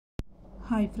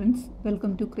Hi friends,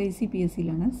 welcome to Crazy PSC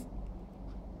Learners.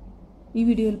 ഈ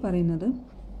വീഡിയോയിൽ പറയുന്നത്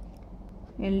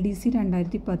LDC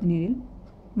 2017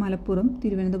 മലപ്പുറം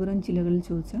തിരുവനന്തപുരം ജില്ലകളിൽ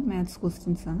ചോദിച്ച മാത്സ്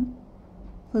ക്വസ്റ്റ്യൻസ് ആണ്.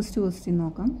 ഫസ്റ്റ് ക്വസ്റ്റ്യൻ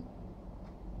നോക്കാം.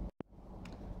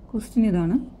 ക്വസ്റ്റ്യൻ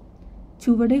ഇതാണ്: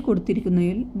 ചുവടെ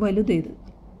കൊടുത്തിരിക്കുന്നതിൽ വലുതേത്?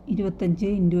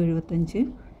 25 × 75,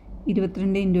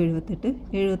 22 × 78,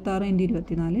 76 ×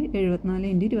 24, 74 ×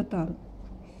 26.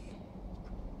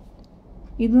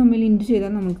 ഇത് തമ്മിൽ ഇൻറ്റു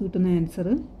ചെയ്താൽ നമുക്ക് കിട്ടുന്ന ആൻസർ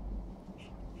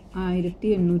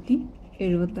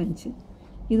 1875.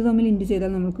 ഇത് തമ്മിൽ ഇൻറ്റു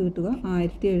ചെയ്താൽ നമുക്ക് കിട്ടുക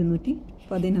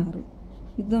 1716.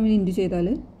 ഇത് തമ്മിൽ ഇൻറ്റു ചെയ്താൽ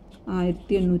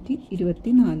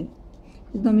 1824.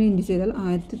 ഇത് തമ്മിൽ ഇൻറ്റു ചെയ്താൽ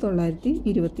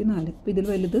 1924. അപ്പോൾ ഇതിൽ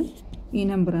വലുത് ഈ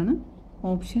നമ്പറാണ്.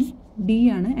 ഓപ്ഷൻ ഡി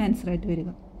ആണ് ആൻസറായിട്ട് വരിക.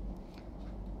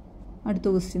 അടുത്ത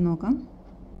ക്വസ്റ്റ്യൻ നോക്കാം.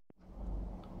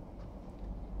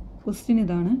 ക്വസ്റ്റ്യൻ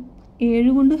ഇതാണ്: 7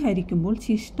 കൊണ്ട് ഹരിക്കുമ്പോൾ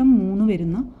ശിഷ്ടം 3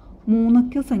 വരുന്ന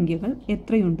മൂന്നക്ക സംഖ്യകൾ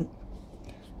എത്രയുണ്ട്?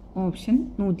 ഓപ്ഷൻ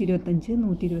 125,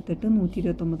 128,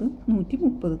 129,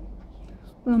 130.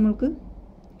 അപ്പോൾ നമ്മൾക്ക്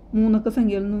മൂന്നക്ക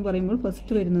സംഖ്യകൾ എന്ന് പറയുമ്പോൾ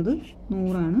ഫസ്റ്റ് വരുന്നത്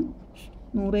 100 ആണ്.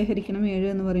 100 ഹരിക്കണം 7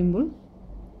 എന്ന് പറയുമ്പോൾ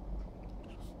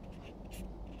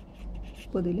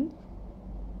 30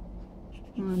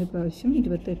 4 പ്രാവശ്യം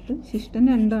 28. ശിഷ്ടം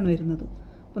 2 ആണ് വരുന്നത്.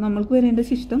 അപ്പോൾ നമ്മൾക്ക് വരേണ്ട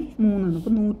ശിഷ്ടം 3 ആണ്.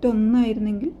 അപ്പോൾ 101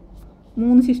 ആയിരുന്നെങ്കിൽ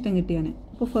 3 ശിഷ്ടം കിട്ടിയാണ്.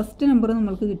 അപ്പോൾ ഫസ്റ്റ് നമ്പർ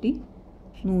നമ്മൾക്ക് കിട്ടി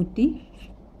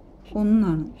 101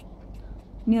 ആണ്.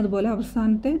 ഇനി അതുപോലെ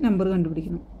അവസാനത്തെ നമ്പർ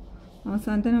കണ്ടുപിടിക്കണം.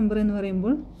 അവസാനത്തെ നമ്പർ എന്ന്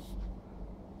പറയുമ്പോൾ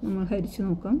നമ്മൾ ഹരിച്ച്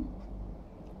നോക്കാം.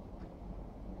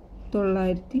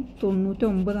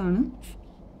 999 ആണ്.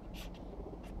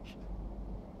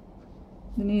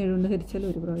 ഇതിനെ 7 കൊണ്ട് ഹരിച്ചാൽ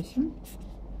ഒരു പ്രാവശ്യം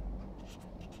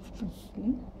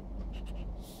 19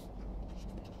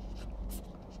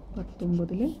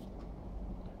 14.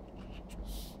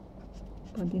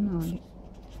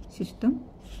 ശിഷ്ടം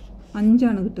 5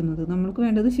 ആണ് കിട്ടുന്നത്. നമ്മൾക്ക്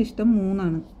വേണ്ടത് ശിഷ്ടം 3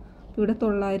 ആണ്. അപ്പോൾ ഇവിടെ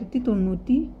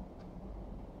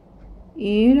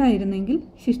 997 ആയിരുന്നെങ്കിൽ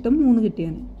ശിഷ്ടം 3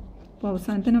 കിട്ടിയാണ്. അപ്പോൾ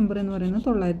അവസാനത്തെ നമ്പർ എന്ന് പറയുന്നത്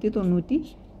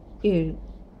 997.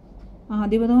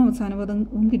 ആദ്യ പദവും അവസാന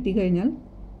പദവും കിട്ടിക്കഴിഞ്ഞാൽ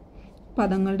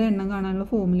പദങ്ങളുടെ എണ്ണം കാണാനുള്ള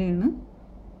ഫോർമുലയാണ്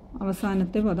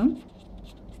അവസാനത്തെ പദം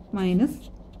മൈനസ്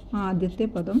ആദ്യത്തെ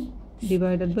പദം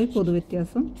ഡിവൈഡഡ് ബൈ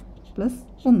പൊതുവ്യത്യാസം പ്ലസ്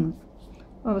 1.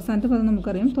 അവസാനത്തെ പദം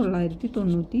നമുക്കറിയാം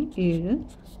 997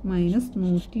 മൈനസ്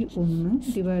 101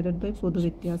 ഡിവൈഡഡ് ബൈ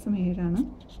പൊതുവ്യത്യാസം 7 ആണ്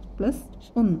പ്ലസ്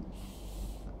 1.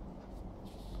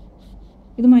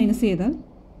 ഇത് മൈനസ് ചെയ്താൽ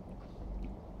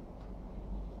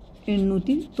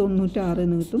 896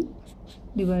 എന്ന് കിട്ടും.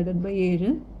 Divided by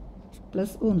 7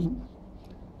 plus 1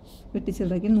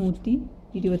 വെട്ടിച്ചെറുതാക്കി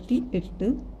 128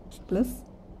 plus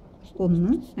 1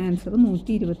 answer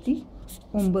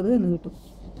 129 എന്ന് കിട്ടും.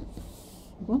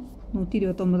 അപ്പോൾ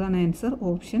 129 ആൻസർ.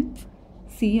 ഓപ്ഷൻ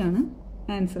സി ആണ്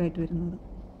ആൻസറായിട്ട് വരുന്നത്.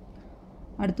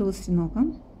 അടുത്ത ക്വസ്റ്റ്യൻ നോക്കാം.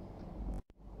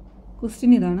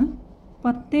 ക്വസ്റ്റ്യൻ ഇതാണ്: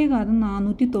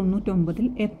 10,499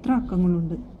 എത്ര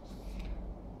അക്കങ്ങളുണ്ട്?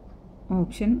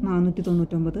 ഓപ്ഷൻ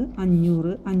 499,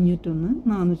 500, 501,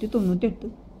 498.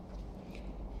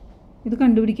 ഇത്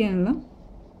കണ്ടുപിടിക്കാനുള്ള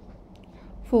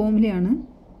ഫോർമുലയാണ്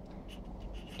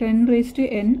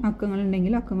 10n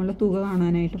അക്കങ്ങളുണ്ടെങ്കിൽ അക്കങ്ങളുടെ തുക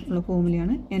കാണാനായിട്ടുള്ള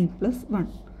ഫോർമുലയാണ് n+1.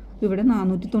 ഇവിടെ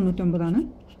 499 ആണ്.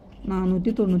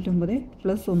 499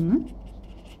 പ്ലസ് 1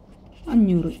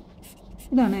 500.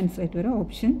 ഇതാണ് ആൻസറായിട്ട് വരിക.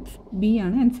 ഓപ്ഷൻ ബി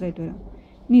ആണ് ആൻസറായിട്ട് വരിക.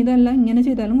 ഇനി ഇതെല്ലാം ഇങ്ങനെ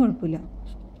ചെയ്താലും കുഴപ്പമില്ല.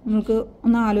 നമുക്ക്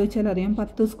ഒന്ന് ആലോചിച്ചാൽ അറിയാം.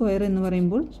 10 സ്ക്വയർ എന്ന്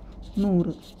പറയുമ്പോൾ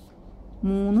 100,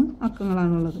 3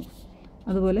 അക്കങ്ങളാണുള്ളത്.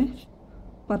 അതുപോലെ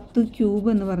 10 ക്യൂബ്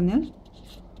എന്ന് പറഞ്ഞാൽ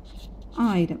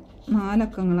 1000, 4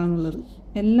 അക്കങ്ങളാണുള്ളത്.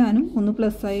 എല്ലാവരും ഒന്ന്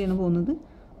പ്ലസ് ആയാണ് പോകുന്നത്.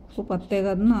 അപ്പോൾ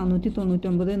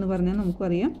 10,499 എന്ന് പറഞ്ഞാൽ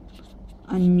നമുക്കറിയാം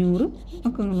 500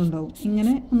 അക്കങ്ങളുണ്ടാവും.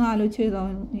 ഇങ്ങനെ ഒന്ന് ആലോചിച്ച്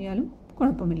എഴുതാനും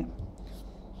കുഴപ്പമില്ല.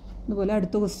 അതുപോലെ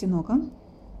അടുത്ത ക്വസ്റ്റ്യൻ നോക്കാം.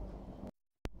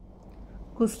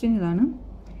 ക്വസ്റ്റ്യൻ ഇതാണ്: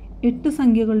 8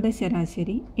 സംഖ്യകളുടെ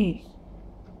ശരാശരി എ.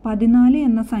 14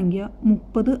 എന്ന സംഖ്യ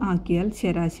 30 ആക്കിയാൽ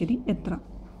ശരാശരി എത്ര?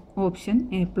 Option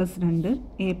a+2,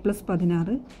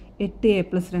 a+16,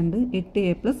 8a+2,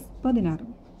 8a+16.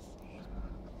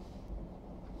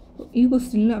 ഈ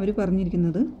ക്വസ്റ്റ്യനിൽ അവർ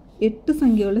പറഞ്ഞിരിക്കുന്നത് 8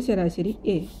 സംഖ്യകളുടെ ശരാശരി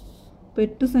എ. അപ്പോൾ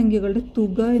 8 സംഖ്യകളുടെ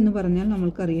തുക എന്ന് പറഞ്ഞാൽ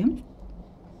നമ്മൾക്കറിയാം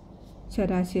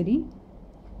ശരാശരി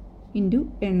ഇൻറ്റു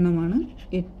എണ്ണമാണ്.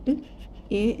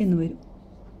 8a എന്ന് വരും.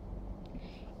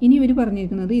 ഇനി ഇവർ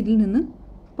പറഞ്ഞിരിക്കുന്നത് ഇതിൽ നിന്ന്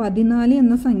 14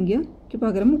 എന്ന സംഖ്യയ്ക്ക്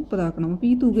പകരം 30 ആക്കണം. അപ്പോൾ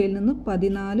ഈ തുകയിൽ നിന്ന്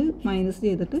 14 മൈനസ്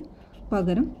ചെയ്തിട്ട്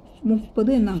പകരം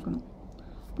 30 എന്നാക്കണം.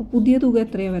 അപ്പോൾ പുതിയ തുക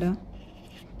എത്രയാണ് വരാം?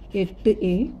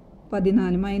 8a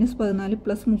 14 മൈനസ് 14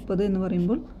 പ്ലസ് 30 എന്ന്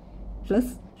പറയുമ്പോൾ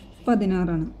പ്ലസ് 16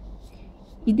 ആണ്.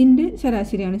 ഇതിൻ്റെ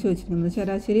ശരാശരിയാണ് ചോദിച്ചിരിക്കുന്നത്.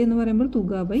 ശരാശരി എന്ന് പറയുമ്പോൾ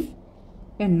തുക ബൈ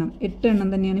എണ്ണം 8 എണ്ണം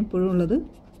തന്നെയാണ് ഇപ്പോഴും ഉള്ളത്.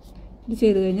 ഇത്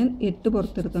ചെയ്ത് കഴിഞ്ഞാൽ 8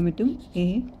 പുറത്തെടുക്കാൻ പറ്റും. a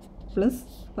പ്ലസ്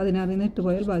 16ൽ നിന്ന് 8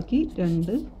 പോയാൽ ബാക്കി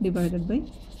 2 ഡിവൈഡഡ് ബൈ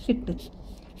 8.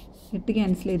 8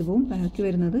 ക്യാൻസൽ ചെയ്ത് പോകും. ബാക്കി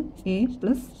വരുന്നത് a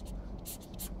പ്ലസ്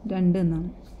 2 എന്നാണ്.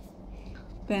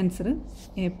 അപ്പോൾ answer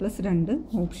a plus 2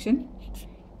 option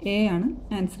A ആണ്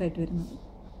ആൻസറായിട്ട് വരുന്നത്.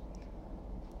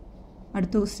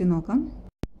 അടുത്ത ക്വസ്റ്റ്യൻ നോക്കാം.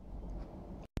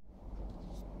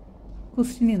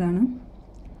 ക്വസ്റ്റ്യൻ ഇതാണ്.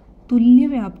 തുല്യ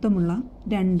വ്യാപ്തമുള്ള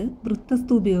 2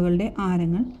 വൃത്തസ്തൂപികകളുടെ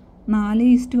ആരങ്ങൾ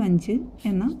 4:5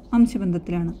 എന്ന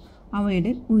അംശബന്ധത്തിലാണ്.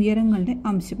 അവയുടെ ഉയരങ്ങളുടെ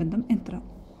അംശബന്ധം എത്ര?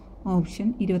 ഓപ്ഷൻ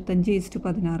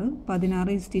 25:16,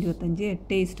 16:25,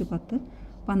 8:10,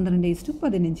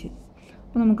 12:15.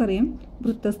 അപ്പോൾ നമുക്കറിയാം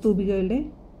വൃത്തസ്തൂപികകളുടെ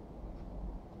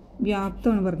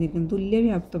വ്യാപ്തമാണ് പറഞ്ഞിരിക്കുന്നത്. തുല്യ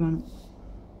വ്യാപ്തമാണ്.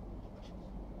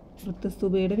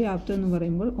 വൃത്തസ്തൂപികയുടെ വ്യാപ്തം എന്ന്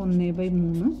പറയുമ്പോൾ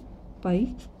 1/3 പൈ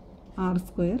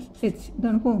r²h.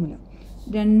 ഇതാണ് ഫോർമുല.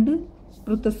 2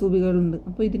 വൃത്തസ്തൂപികളുണ്ട്.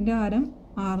 അപ്പോൾ ഇതിൻ്റെ ആരം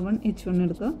r1 h1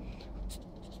 എടുക്കുക.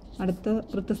 അടുത്ത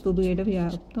വൃത്തസ്തൂപികയുടെ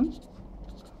വ്യാപ്തം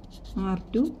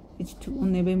r2 h2.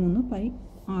 1/3 pi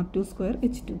r2²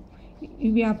 h2. ഈ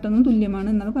വ്യാപ്തങ്ങൾ തുല്യമാണ്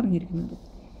എന്നാണ് പറഞ്ഞിരിക്കുന്നത്.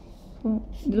 അപ്പോൾ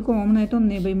ഇതിൽ കോമൺ ആയിട്ട്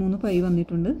 1/3 പൈ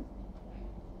വന്നിട്ടുണ്ട്.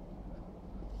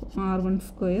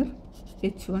 r1²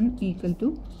 h1 equal to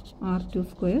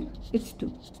r2² h2.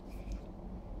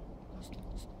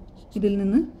 ഇതിൽ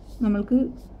നിന്ന് നമ്മൾക്ക്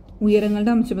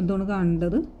ഉയരങ്ങളുടെ അംശബന്ധമാണ്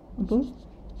കാണേണ്ടത്. അപ്പോൾ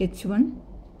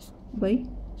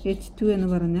h1/h2 എന്ന്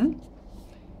പറഞ്ഞാൽ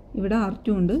ഇവിടെ r2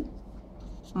 ഉണ്ട്.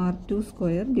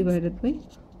 r2² divided by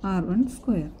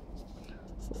r1².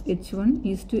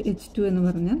 h1:h2 എന്ന്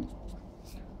പറഞ്ഞാൽ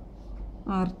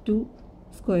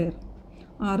r2².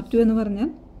 r2 എന്ന് പറഞ്ഞാൽ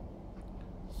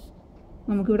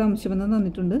നമുക്കിവിടെ അംശബന്ധം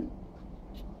തന്നിട്ടുണ്ട്.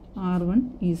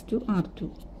 r1:r2.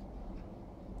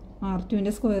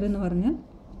 r2ൻ്റെ സ്ക്വയർ എന്ന് പറഞ്ഞാൽ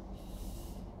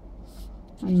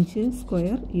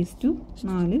 5²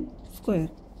 4²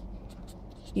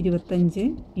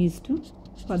 25:16.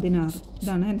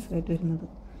 ഇതാണ് ആൻസറായിട്ട് വരുന്നത്.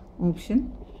 ഓപ്ഷൻ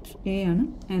എ ആണ്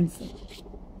ആൻസർ.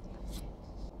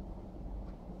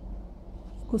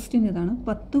 ക്വസ്റ്റ്യൻ ഇതാണ്.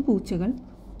 10 പൂച്ചകൾ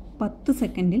 10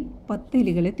 സെക്കൻഡിൽ 10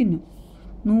 എലികളെ തിന്നും.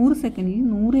 100 സെക്കൻഡിൽ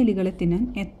 100 എലികളെ തിന്നാൻ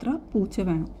എത്ര പൂച്ച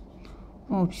വേണം?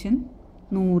 ഓപ്ഷൻ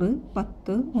 100,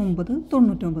 10, 9,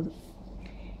 99.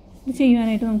 ഇത്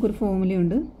ചെയ്യാനായിട്ട് നമുക്കൊരു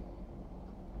ഫോർമുലയുണ്ട്.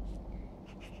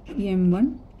 m1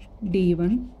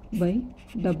 d1 by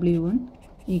w1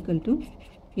 equal to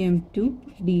m2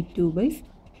 d2 by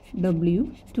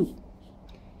w2.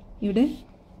 ഇവിടെ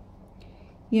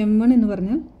m1 എന്ന്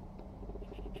പറഞ്ഞാൽ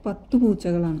 10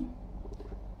 പൂച്ചകളാണ്.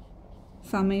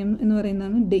 സമയം എന്ന്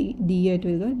പറയുന്നതാണ് d ആയിട്ട്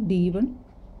വരിക. d1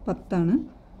 10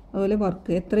 അതുപോലെ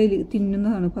വർക്ക് എത്ര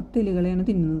തിന്നുന്നതാണ്, 10 എലികളെയാണ്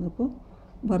തിന്നുന്നത്. അപ്പോൾ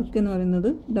വർക്ക് എന്ന് പറയുന്നത്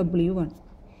w1.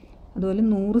 അതുപോലെ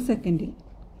 100 സെക്കൻഡിൽ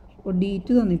അപ്പോൾ d2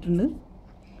 തന്നിട്ടുണ്ട്.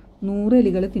 100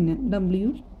 എലികളെ തിന്നാൻ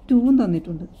w2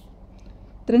 തന്നിട്ടുണ്ട്.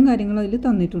 ഇത്രയും കാര്യങ്ങൾ അതിൽ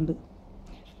തന്നിട്ടുണ്ട്.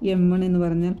 m1 എന്ന്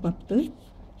പറഞ്ഞാൽ 10,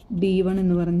 d1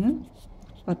 എന്ന് പറഞ്ഞാൽ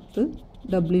 10,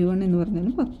 w1 എന്ന് പറഞ്ഞാൽ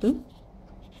 10,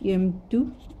 m2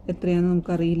 എത്രയാണെന്ന്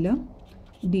നമുക്കറിയില്ല.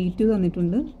 d2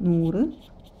 തന്നിട്ടുണ്ട് 100,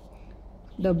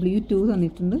 w2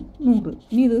 തന്നിട്ടുണ്ട് 100.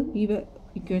 ഇനി ഇത് ഈ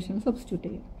ഇക്വേഷൻ സബ്സ്റ്റിറ്റ്യൂട്ട്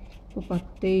ചെയ്യാം. അപ്പോൾ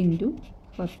 10 ×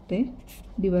 10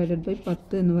 ഡിവൈഡഡ് ബൈ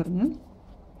 10 എന്ന് പറഞ്ഞാൽ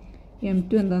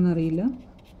m2 എന്താണെന്ന് അറിയില്ല.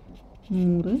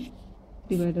 100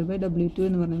 ഡിവൈഡഡ് ബൈ w2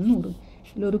 എന്ന് പറഞ്ഞാൽ 100.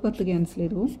 ഇതിലൊരു 10 ക്യാൻസൽ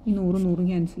ചെയ്ത് പോകും. ഈ 100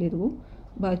 ക്യാൻസൽ ചെയ്ത് പോകും.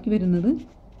 ബാക്കി വരുന്നത്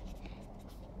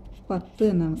 10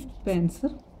 എന്നാണ്. അപ്പോൾ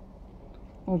ആൻസർ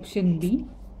ഓപ്ഷൻ ബി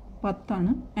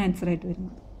 10 ആൻസറായിട്ട്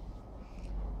വരുന്നത്.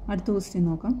 അടുത്ത ക്വസ്റ്റ്യൻ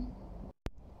നോക്കാം.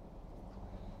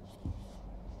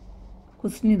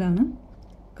 ക്വസ്റ്റ്യൻ ഇതാണ്.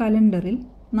 കലണ്ടറിൽ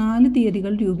 4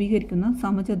 തീയതികൾ രൂപീകരിക്കുന്ന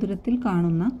സമചതുരത്തിൽ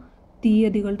കാണുന്ന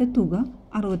തീയതികളുടെ തുക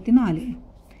 64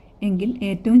 എങ്കിൽ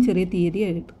ഏറ്റവും ചെറിയ തീയതി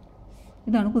ഏത്?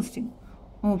 ഇതാണ് ക്വസ്റ്റ്യൻ.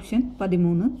 ഓപ്ഷൻ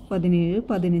 13, 17,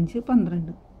 15,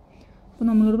 12. അപ്പോൾ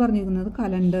നമ്മളോട് പറഞ്ഞിരിക്കുന്നത്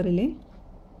കലണ്ടറിലെ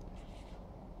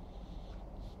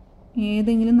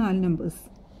ഏതെങ്കിലും 4 നമ്പേഴ്സ്,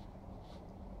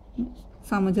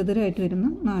 സമചതുരമായിട്ട് വരുന്ന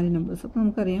 4 നമ്പേഴ്സ്. അപ്പോൾ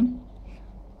നമുക്കറിയാം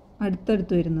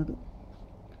അടുത്തടുത്ത് വരുന്നത്.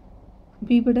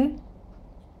 അപ്പോൾ ഇവിടെ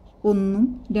 1ഉം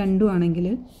 2ഉം ആണെങ്കിൽ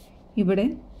ഇവിടെ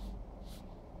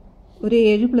ഒരു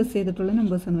 7 പ്ലസ് ചെയ്തിട്ടുള്ള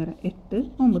നമ്പേഴ്സാണ് വരാം. 8,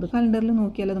 9. കലണ്ടറിൽ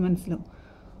നോക്കിയാൽ അത് മനസ്സിലാവും.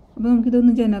 അപ്പോൾ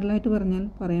നമുക്കിതൊന്ന് ജനറലായിട്ട്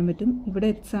പറയാൻ പറ്റും. ഇവിടെ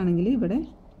എച്ച് ആണെങ്കിൽ ഇവിടെ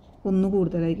 1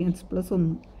 കൂടുതലായിരിക്കും, എച്ച് പ്ലസ് 1.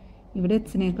 ഇവിടെ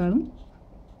എച്ചിനേക്കാളും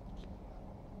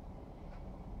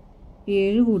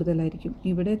 7 കൂടുതലായിരിക്കും.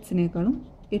 ഇവിടെ എച്ചിനേക്കാളും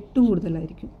 8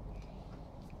 കൂടുതലായിരിക്കും.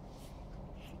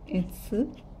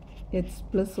 H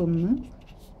plus 1,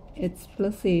 H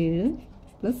plus 7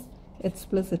 plus H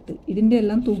plus 8. ഇതിൻ്റെ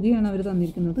എല്ലാം തുകയാണ് അവർ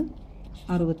തന്നിരിക്കുന്നത്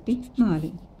 64.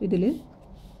 ഇതിൽ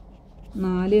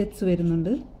 4h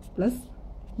വരുന്നുണ്ട് പ്ലസ്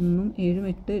 1 7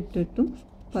 8 8 8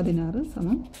 16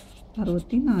 സമം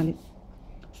 64.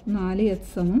 4h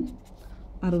സമം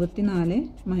 64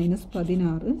 മൈനസ്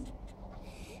 16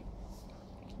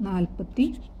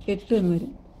 48 എന്ന്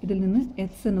വരും. ഇതിൽ നിന്ന് h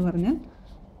എന്ന് പറഞ്ഞാൽ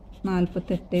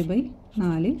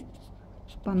 48/4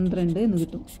 12 എന്ന്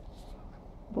കിട്ടും.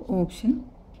 അപ്പോൾ ഓപ്ഷൻ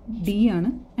ഡി ആണ്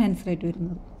ആൻസർ ആയിട്ട്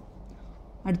വരുന്നത്.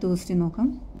 അടുത്ത ക്വസ്റ്റ്യൻ നോക്കാം.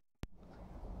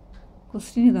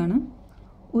 ക്വസ്റ്റ്യൻ ഇതാണ്: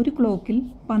 ഒരു ക്ലോക്കിൽ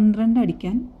 12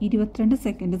 അടിക്കാൻ 22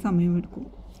 സെക്കൻഡ് സമയമെടുക്കും.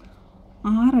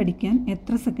 6 അടിക്കാൻ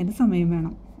എത്ര സെക്കൻഡ് സമയം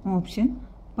വേണം? ഓപ്ഷൻ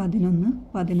 11,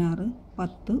 16,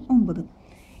 10, 9.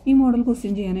 ഈ model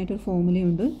question ചെയ്യാനായിട്ടൊരു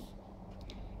ഫോർമുലയുണ്ട്.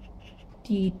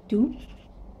 T2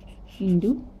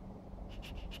 into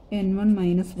N1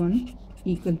 minus 1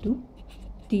 equal to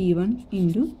T1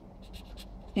 into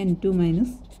N2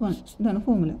 minus 1. ഇതാണ്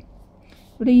ഫോർമുല.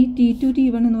 ഇവിടെ ഈ T2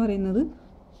 T1 എന്ന് പറയുന്നത്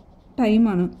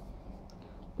ടൈമാണ്.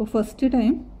 അപ്പോൾ ഫസ്റ്റ്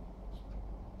ടൈം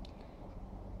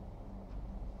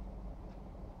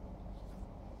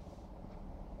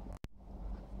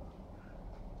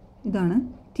ഇതാണ്.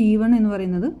 T1 എന്ന്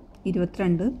പറയുന്നത്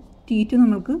 22. T2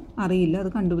 നമ്മൾക്ക് അറിയില്ല, അത്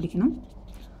കണ്ടുപിടിക്കണം.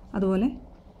 അതുപോലെ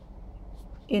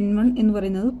N1 എന്ന്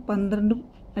പറയുന്നത് 12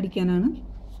 അടിക്കാനാണ്.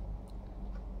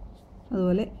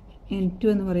 അതുപോലെ N2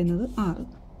 എന്ന് പറയുന്നത് 6.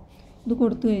 ഇത്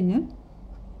കൊടുത്തു കഴിഞ്ഞാൽ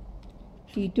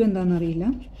T2 എന്താണെന്ന് അറിയില്ല.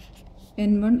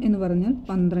 N1 എന്ന് പറഞ്ഞാൽ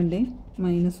 12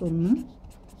 മൈനസ് 1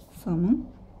 സമം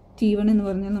T1 എന്ന്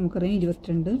പറഞ്ഞാൽ നമുക്കറിയാം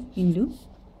 22 ഇൻറ്റു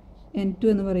N2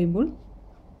 എന്ന് പറയുമ്പോൾ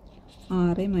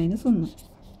 6 മൈനസ് 1.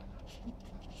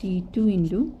 T2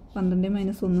 ഇൻറ്റു 12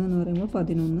 മൈനസ് 1 എന്ന് പറയുമ്പോൾ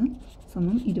 11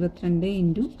 സമം 22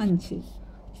 ഇൻറ്റു 5.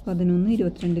 11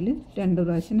 22ൽ 2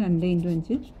 പ്രാവശ്യം 2 ഇൻറ്റു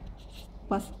 5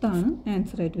 10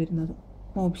 ആൻസറായിട്ട് വരുന്നത്.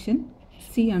 ഓപ്ഷൻ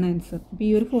സി ആണ് ആൻസർ. അപ്പോൾ ഈ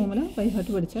ഒരു ഫോർമുല ബൈ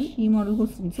ഹാർട്ട് പഠിച്ചാൽ ഈ മോഡൽ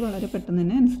ക്വസ്റ്റ്യൻസ് വളരെ പെട്ടെന്ന്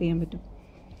തന്നെ ആൻസർ ചെയ്യാൻ പറ്റും.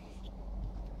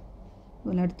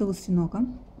 അതുപോലെ അടുത്ത ക്വസ്റ്റ്യൻ നോക്കാം.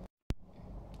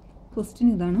 ക്വസ്റ്റ്യൻ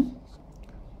ഇതാണ്: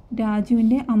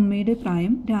 രാജുവിൻ്റെ അമ്മയുടെ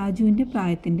പ്രായം രാജുവിൻ്റെ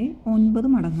പ്രായത്തിൻ്റെ 9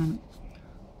 മടങ്ങാണ്.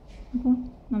 അപ്പോൾ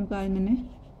നമുക്ക് ആദ്യം തന്നെ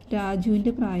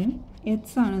രാജുവിൻ്റെ പ്രായം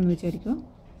എച്ച് ആണെന്ന് വിചാരിക്കുക.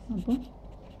 അപ്പോൾ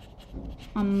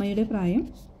അമ്മയുടെ പ്രായം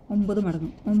 9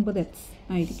 മടങ്ങ് 9h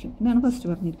ആയിരിക്കും. ഇതാണ് ഫസ്റ്റ്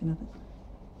പറഞ്ഞിരിക്കുന്നത്.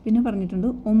 പിന്നെ പറഞ്ഞിട്ടുണ്ട്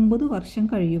 9 വർഷം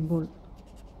കഴിയുമ്പോൾ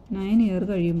 9 ഇയർ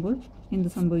കഴിയുമ്പോൾ എന്ത്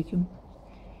സംഭവിക്കും?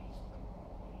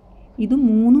 ഇത്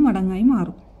 3 മടങ്ങായി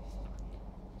മാറും.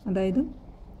 അതായത്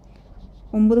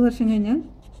 9 വർഷം കഴിഞ്ഞാൽ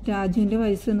രാജുവിൻ്റെ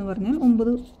വയസ്സ് എന്ന് പറഞ്ഞാൽ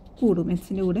 9 കൂടും,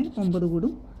 എച്ചിൻ്റെ കൂടെ 9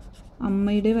 കൂടും.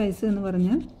 അമ്മയുടെ വയസ്സ് എന്ന്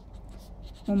പറഞ്ഞാൽ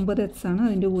 9h ആണ്,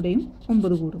 അതിൻ്റെ കൂടെയും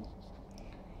 9 കൂടും.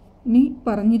 ഇനി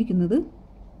പറഞ്ഞിരിക്കുന്നത്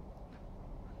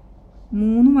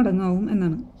 3 മടങ്ങാവും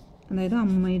എന്നാണ്. അതായത്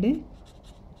അമ്മയുടെ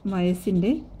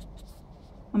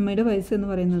വയസ്സ് എന്ന്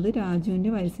പറയുന്നത് രാജുവിൻ്റെ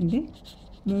വയസ്സിൻ്റെ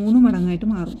 3 മടങ്ങായിട്ട്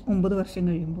മാറും 9 വർഷം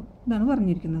കഴിയുമ്പോൾ. ഇതാണ്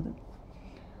പറഞ്ഞിരിക്കുന്നത്.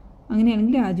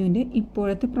 അങ്ങനെയാണെങ്കിൽ രാജുവിൻ്റെ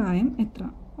ഇപ്പോഴത്തെ പ്രായം എത്ര?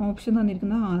 ഓപ്ഷൻ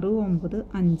തന്നിരിക്കുന്നത് 6, 9,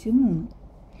 5, 3.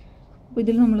 അപ്പോൾ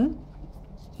ഇതിൽ നമ്മൾ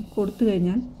കൊടുത്തു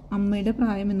കഴിഞ്ഞാൽ അമ്മയുടെ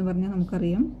പ്രായം എന്ന് പറഞ്ഞാൽ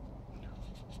നമുക്കറിയാം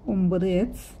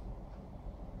 9h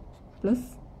പ്ലസ്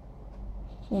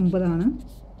 9 ആണ്.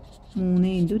 3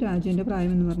 ഇൻറ്റു രാജുവിൻ്റെ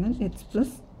പ്രായം എന്ന് പറഞ്ഞാൽ h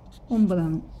പ്ലസ് 9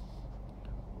 ആണ്.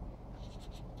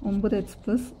 9h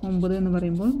പ്ലസ് 9 എന്ന്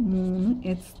പറയുമ്പോൾ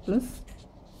 3h പ്ലസ്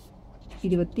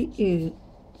 27.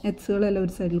 എച്ചുകളെല്ലാം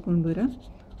ഒരു സൈഡിൽ കൊണ്ടുവരാം.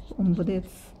 9h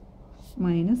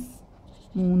മൈനസ്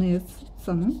 3h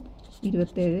സമം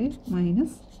 27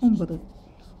 മൈനസ് 9.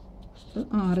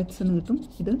 6h എന്ന് കിട്ടും.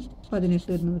 ഇത്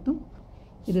 18 എന്ന് കിട്ടും.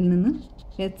 ഇതിൽ നിന്ന്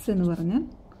h എന്ന് പറഞ്ഞാൽ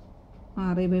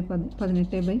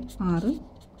 6/18/6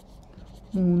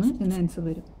 3 എന്ന ആൻസർ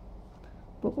വരും.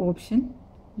 അപ്പോൾ ഓപ്ഷൻ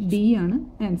ഡി ആണ്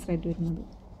ആൻസറായിട്ട് വരുന്നത്.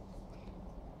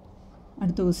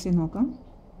 അടുത്ത ക്വസ്റ്റ്യൻ നോക്കാം.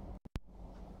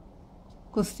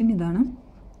 ക്വസ്റ്റ്യൻ ഇതാണ്: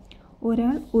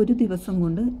 ഒരാൾ ഒരു ദിവസം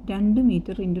കൊണ്ട് 2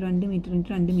 metre into 2 metre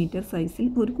into 2 metre സൈസിൽ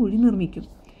ഒരു കുഴി നിർമ്മിക്കും.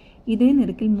 ഇതേ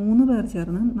നിരക്കിൽ 3 പേർ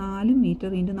ചേർന്ന് 4 metre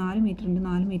into 4 metre into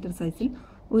 4 metre സൈസിൽ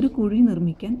ഒരു കുഴി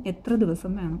നിർമ്മിക്കാൻ എത്ര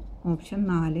ദിവസം വേണം? ഓപ്ഷൻ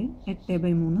 4,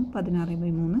 8/3,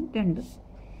 16/3, 2.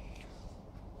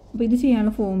 അപ്പോൾ ഇത്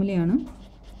ചെയ്യാനുള്ള ഫോർമുലയാണ്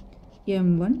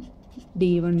M1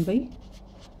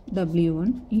 D1/W1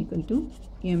 equal to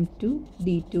M2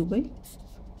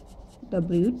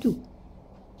 D2/W2.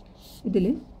 ഇതിൽ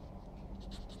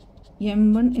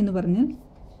M1 എന്ന് പറഞ്ഞാൽ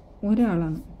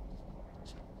ഒരാളാണ്.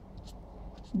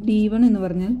 D1 എന്ന്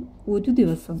പറഞ്ഞാൽ ഒരു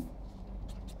ദിവസം.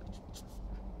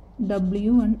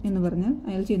 W1 എന്ന് പറഞ്ഞാൽ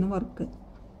അയാൾ ചെയ്യുന്ന work.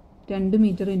 2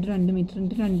 metre into 2 metre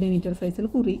into 2 metre സൈസിൽ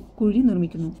കുഴി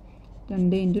നിർമ്മിക്കുന്നു.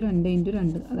 2 ഇൻറ്റു 2 ഇൻറ്റു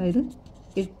 2 അതായത്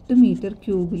 8 മീറ്റർ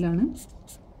ക്യൂബിലാണ്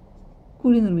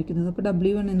കുഴി നിർമ്മിക്കുന്നത്. അപ്പോൾ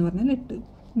W1 എന്ന് പറഞ്ഞാൽ 8.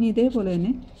 ഇനി ഇതേപോലെ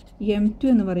തന്നെ M2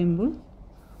 എന്ന് പറയുമ്പോൾ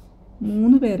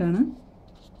 3 പേരാണ്.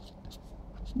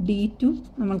 D2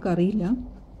 നമ്മൾക്കറിയില്ല.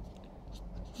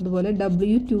 അതുപോലെ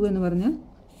W2 എന്ന് പറഞ്ഞാൽ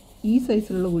ഈ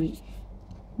സൈസിലുള്ള കുഴി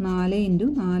 4 ×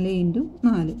 4 ×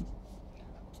 4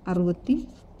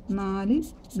 64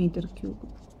 മീറ്റർ ക്യൂബ്.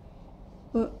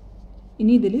 അപ്പോൾ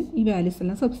ഇനി ഇതിൽ ഈ വാല്യൂസ്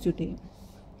എല്ലാം സബ്സ്റ്റിറ്റ്യൂട്ട് ചെയ്യും.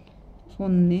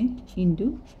 1 ×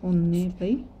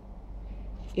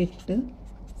 1/8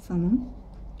 സമം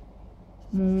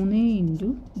 3 ×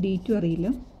 D2 അറിയില്ല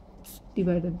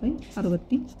ഡിവൈഡഡ് ബൈ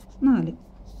 64.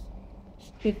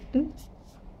 8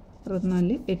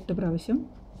 64 8 പ്രാവശ്യം.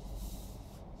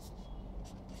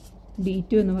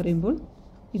 D2 എന്ന് പറയുമ്പോൾ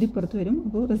ഇതിപ്പുറത്ത് വരും.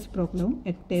 അപ്പോൾ റെസിപ്രോക്കലാവും.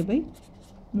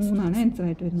 8/3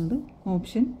 ആൻസറായിട്ട് വരുന്നത്.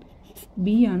 ഓപ്ഷൻ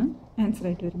ബി ആണ്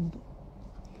ആൻസറായിട്ട് വരുന്നത്.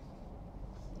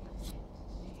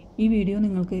 ഈ വീഡിയോ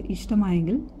നിങ്ങൾക്ക്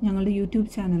ഇഷ്ടമായെങ്കിൽ ഞങ്ങളുടെ YouTube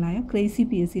ചാനലായ crazy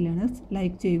PSC learners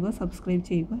like ചെയ്യുക, സബ്സ്ക്രൈബ്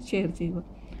ചെയ്യുക, ഷെയർ ചെയ്യുക.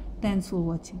 Thanks for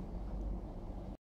watching.